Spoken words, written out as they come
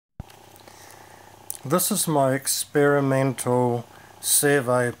This is my experimental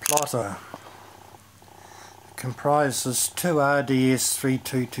Servo Plotter. It comprises two RDS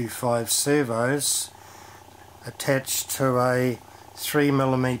 3225 servos attached to a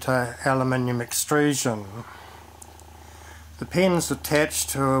 3mm aluminium extrusion. The pen's attached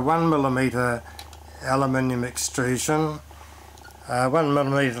to a 1mm aluminium extrusion.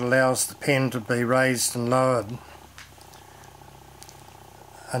 1mm allows the pen to be raised and lowered.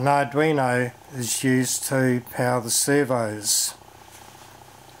 An Arduino is used to power the servos.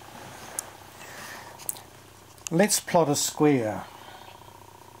 Let's plot a square.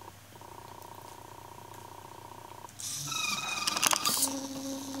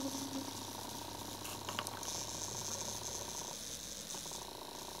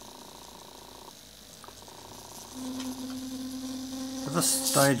 At this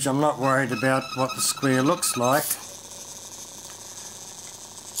stage I'm not worried about what the square looks like.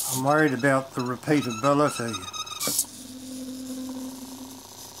 I'm worried about the repeatability.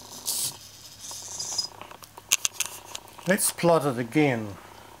 Let's plot it again.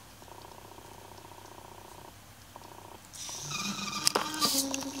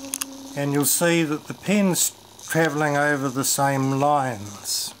 And you'll see that the pen's travelling over the same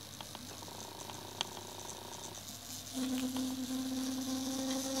lines.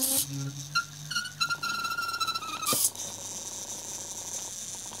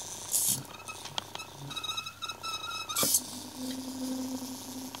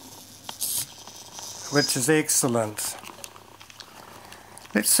 Which is excellent.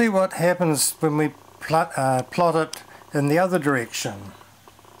 Let's see what happens when we plot it in the other direction.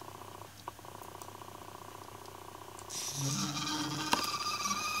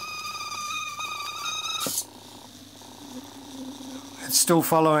 It's still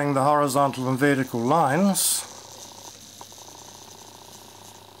following the horizontal and vertical lines,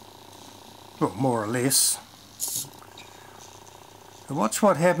 well, more or less. And watch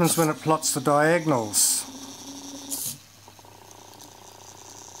what happens when it plots the diagonals.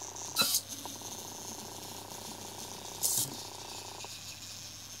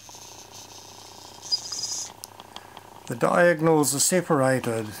 The diagonals are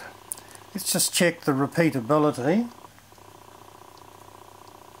separated. Let's just check the repeatability.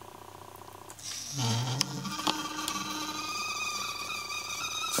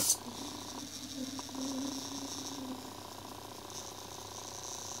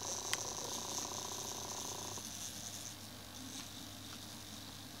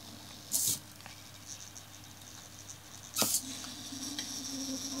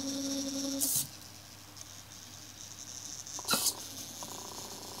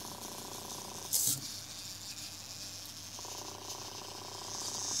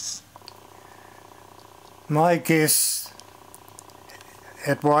 My guess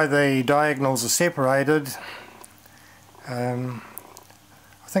at why the diagonals are separated, I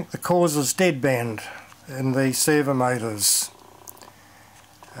think the cause is deadband in the servo motors.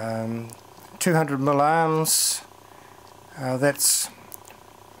 200mm arms, that's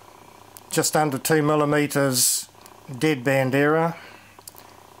just under 2mm deadband error.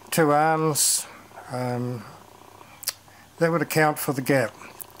 2 arms, that would account for the gap.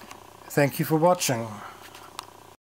 Thank you for watching.